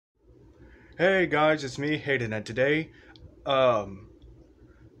Hey guys, it's me, Hayden, and today, um,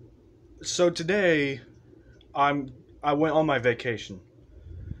 today I'm I went on my vacation,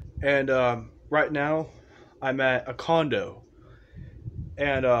 and right now I'm at a condo,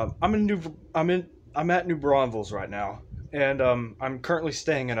 and I'm at New Braunfels right now, and I'm currently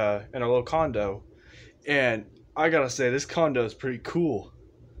staying in a little condo, and I gotta say this condo is pretty cool,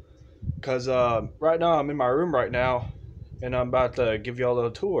 cause right now I'm in my room right now, and I'm about to give you all a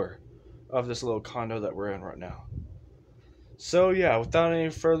little tour of this little condo that we're in right now. So yeah, without any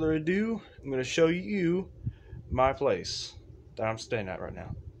further ado, I'm going to show you my place that I'm staying at right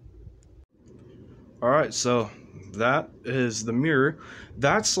now. Alright, so that is the mirror.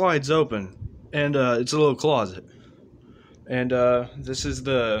 That slides open, and it's a little closet. And this is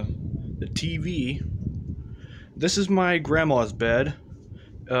the TV. This is my grandma's bed.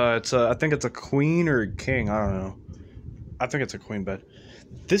 I think it's a queen or a king, I don't know. I think it's a queen bed.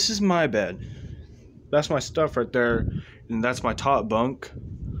 This is my bed. That's my stuff right there, and that's my top bunk.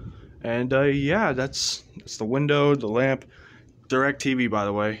 And yeah, that's the window, the lamp, direct TV, by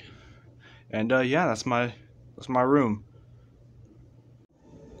the way. And yeah, that's my room.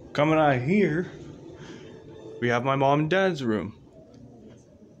 Coming out here, we have my mom and dad's room.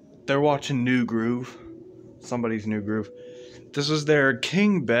 They're watching New Groove, somebody's New Groove. This is their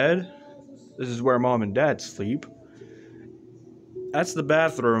king bed. This is where mom and dad sleep. That's the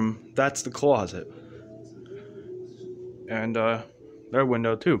bathroom. That's the closet. And their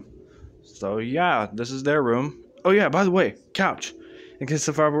window too. So yeah, this is their room. Oh yeah, by the way, couch. In case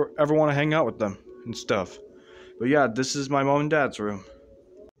if I ever want to hang out with them and stuff. But yeah, this is my mom and dad's room.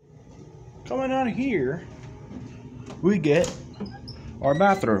 Coming out here, we get our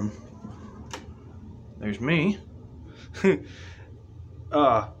bathroom. There's me. Dude,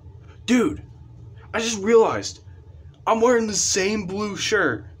 I just realized I'm wearing the same blue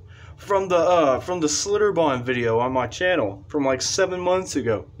shirt from the Slitterbond video on my channel from like 7 months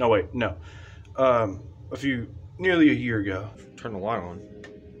ago. No wait, no. Nearly a year ago. Turn the light on.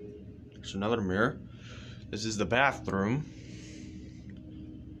 There's another mirror. This is the bathroom.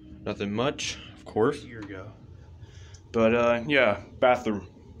 Nothing much, of course. A year ago. But yeah, bathroom,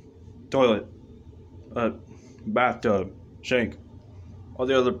 toilet, bathtub, sink, all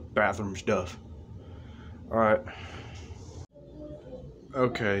the other bathroom stuff. All right.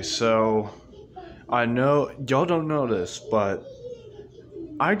 Okay, so I know y'all don't know this, but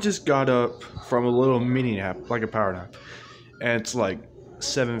I just got up from a little mini nap, like a power nap, and it's like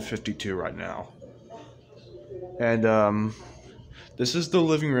 7:52 right now. And this is the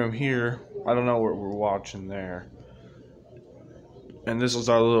living room here. I don't know what we're watching there. And this is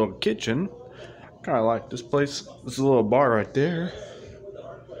our little kitchen. Kind of like this place. There's a little bar right there.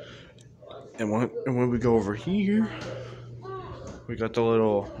 And when we go over here, we got the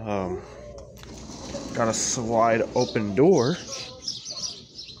little got a slide open door.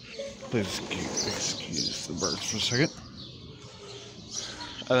 Please excuse the birds for a second.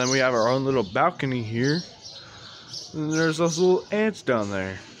 And then we have our own little balcony here. And there's those little ants down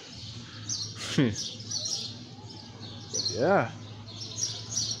there. Yeah.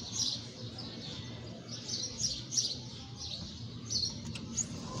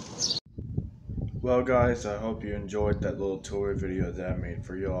 Well guys, I hope you enjoyed that little tour video that I made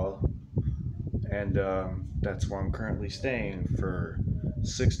for y'all. And that's where I'm currently staying for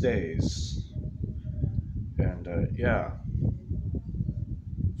 6 days. And yeah.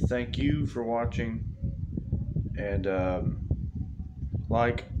 Thank you for watching. And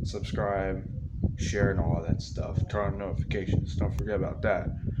like, subscribe, share, and all of that stuff. Turn on notifications. Don't forget about that.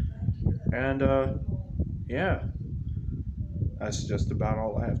 And yeah. That's just about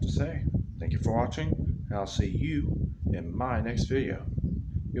all I have to say. Thank you for watching, and I'll see you in my next video.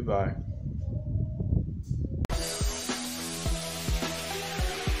 Goodbye.